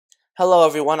Hello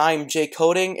everyone, I'm Jay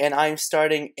Coding and I'm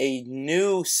starting a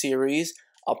new series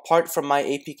apart from my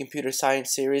AP Computer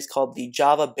Science series called the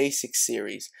Java Basics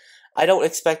series. I don't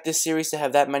expect this series to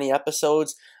have that many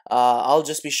episodes. I'll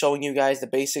just be showing you guys the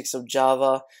basics of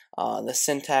Java, the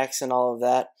syntax and all of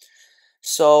that.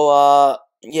 So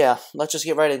yeah, let's just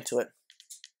get right into it.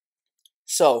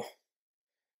 So,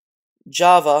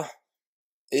 Java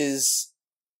is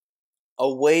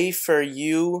a way for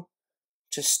you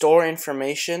to store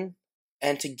information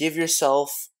and to give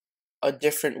yourself a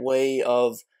different way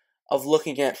of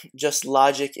looking at just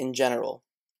logic in general.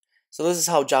 So this is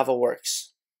how Java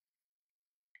works.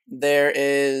 There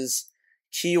is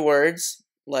keywords,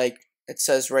 like it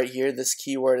says right here, this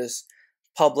keyword is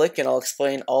public, and I'll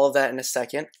explain all of that in a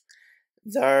second.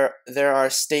 There are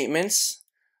statements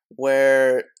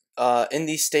where in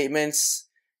these statements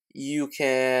you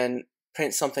can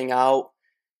print something out,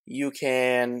 you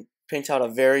can print out a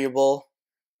variable,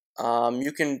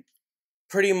 you can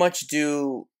pretty much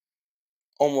do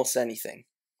almost anything.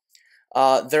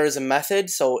 There is a method,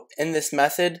 so in this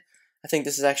method, I think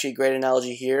this is actually a great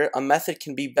analogy here. A method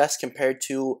can be best compared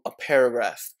to a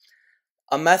paragraph.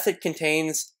 A method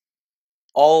contains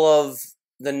all of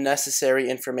the necessary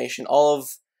information, all of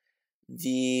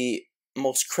the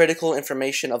most critical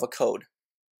information of a code.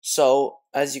 So,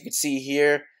 as you can see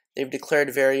here, they've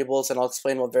declared variables, and I'll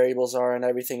explain what variables are and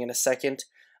everything in a second.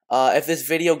 If this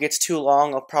video gets too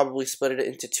long, I'll probably split it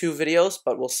into 2 videos,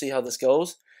 but we'll see how this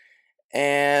goes.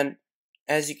 And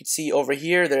as you can see over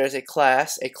here, there is a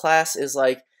class. A class is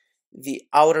like the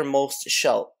outermost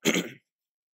shell.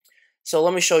 So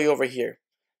let me show you over here.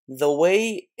 The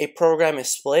way a program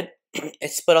is split,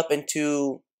 it's split up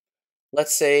into,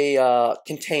 let's say,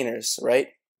 containers, right?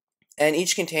 And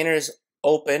each container is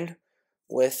opened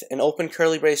with an open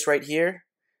curly brace right here,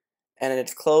 and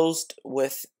it's closed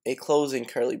with a closing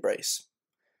curly brace.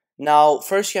 Now,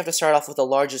 first you have to start off with the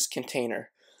largest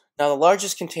container. Now, the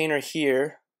largest container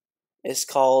here is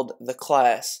called the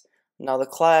class. Now, the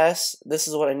class, this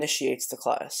is what initiates the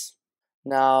class.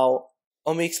 Now,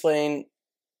 let me explain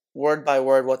word by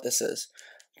word what this is.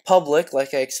 Public,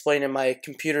 like I explained in my AP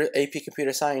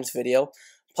Computer Science video,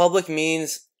 public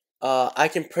means I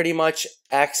can pretty much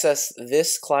access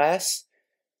this class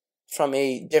from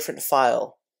a different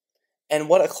file. And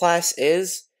what a class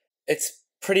is, it's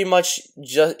pretty much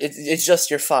it's just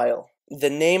your file. The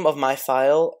name of my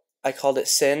file, I called it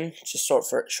syn, just short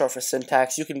for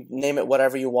syntax. You can name it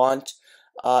whatever you want.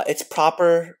 It's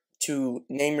proper to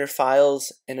name your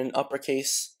files in an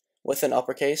uppercase with an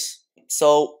uppercase.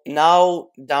 So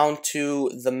now down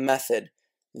to the method.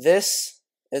 This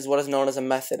is what is known as a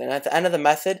method, and at the end of the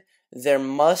method there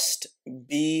must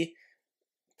be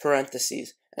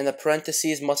parentheses, and the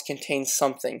parentheses must contain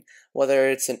something, whether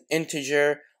it's an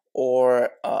integer or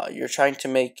you're trying to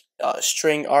make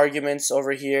string arguments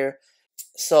over here.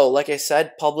 So like I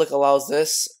said, public allows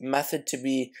this method to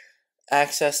be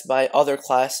accessed by other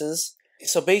classes.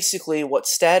 So basically what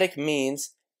static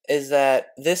means is that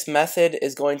this method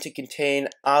is going to contain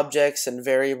objects and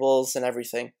variables and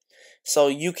everything. So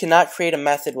you cannot create a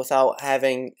method without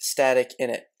having static in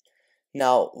it.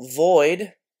 Now,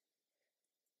 void,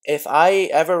 if I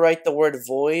ever write the word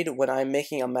void when I'm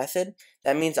making a method,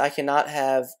 that means I cannot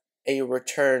have a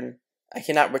return. I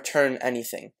cannot return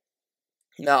anything.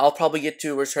 Now, I'll probably get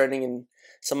to returning in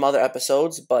some other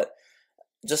episodes, but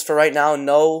just for right now,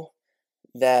 know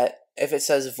that if it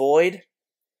says void,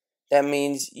 that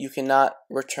means you cannot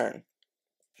return.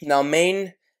 Now,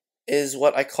 main is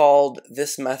what I called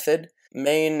this method.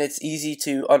 Main, it's easy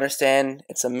to understand.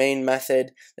 It's a main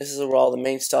method. This is where all the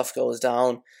main stuff goes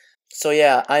down. So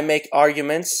yeah, I make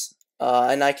arguments,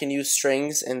 and I can use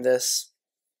strings in this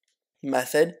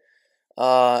method.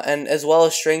 And as well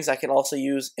as strings, I can also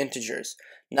use integers.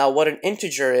 Now, what an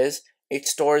integer is, it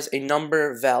stores a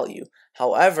number value.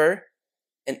 However,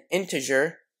 an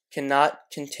integer cannot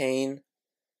contain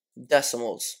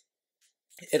decimals.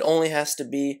 It only has to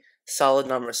be solid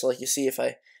numbers. So like you see, if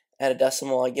I add a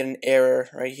decimal, I get an error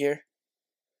right here.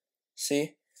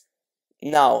 See?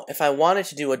 Now, if I wanted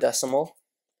to do a decimal,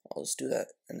 I'll just do that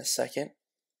in a second,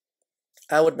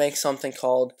 I would make something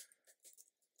called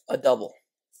a double.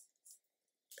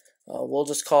 We'll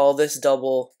just call this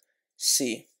double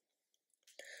C.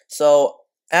 So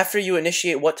after you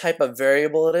initiate what type of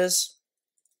variable it is,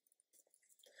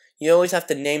 you always have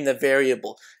to name the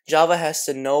variable. Java has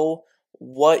to know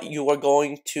what you are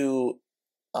going to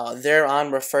thereon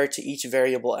refer to each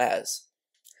variable as.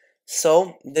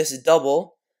 So this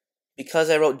double, because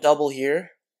I wrote double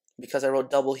here,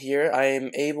 I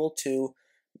am able to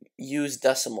use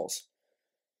decimals.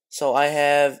 So I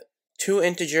have 2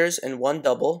 integers and 1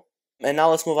 double. And now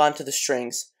let's move on to the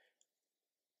strings.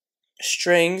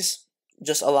 Strings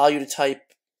just allow you to type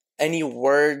any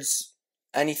words,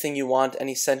 anything you want,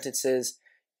 any sentences.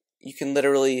 You can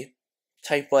literally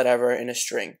type whatever in a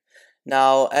string.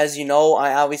 Now, as you know,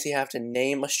 I obviously have to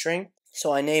name a string.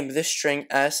 So I named this string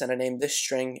S and I named this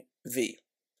string V.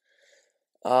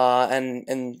 And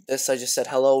in this I just said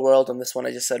hello world, and this one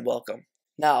I just said welcome.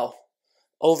 Now,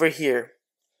 over here,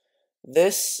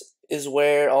 this is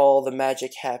where all the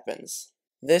magic happens.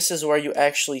 This is where you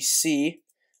actually see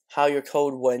how your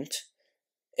code went,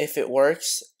 if it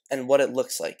works, and what it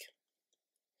looks like.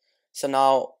 So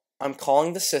now I'm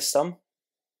calling the system,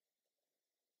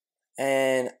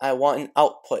 and I want an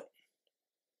output.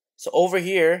 So over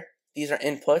here, these are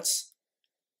inputs,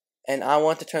 and I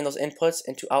want to turn those inputs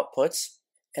into outputs,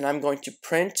 and I'm going to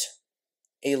print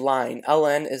a line.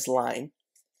 ln is line,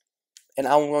 and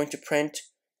I'm going to print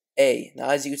A. Now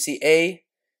as you can see, A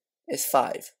is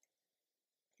 5.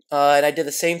 And I did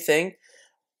the same thing,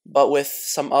 but with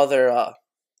some other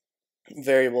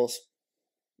variables.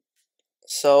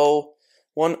 So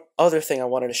one other thing I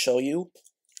wanted to show you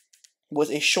was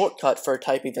a shortcut for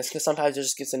typing this, because sometimes it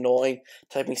just gets annoying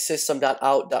typing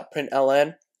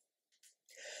system.out.println.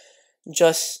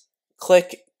 Just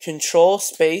click Control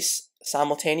space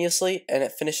simultaneously and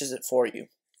it finishes it for you.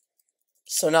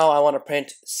 So now I want to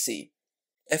print C.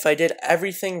 If I did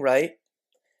everything right,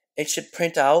 it should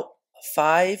print out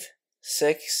 5,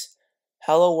 6,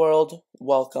 hello world,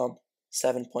 welcome,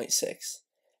 7.6.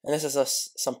 And this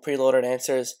is some preloaded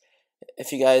answers.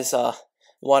 If you guys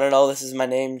want to know, this is my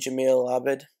name, Jamil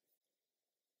Abid.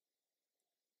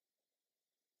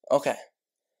 Okay,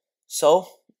 so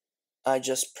I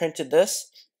just printed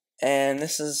this, and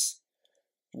this is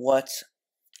what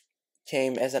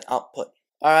came as an output.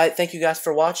 Alright, thank you guys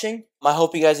for watching. I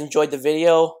hope you guys enjoyed the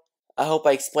video. I hope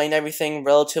I explained everything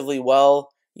relatively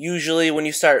well. Usually when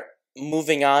you start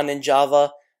moving on in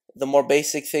Java, the more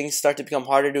basic things start to become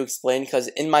harder to explain, because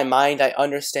in my mind I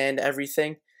understand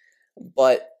everything,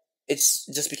 but it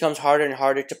just becomes harder and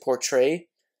harder to portray.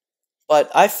 But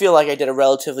I feel like I did a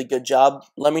relatively good job.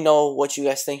 Let me know what you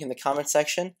guys think in the comment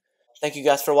section. Thank you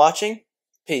guys for watching.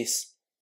 Peace.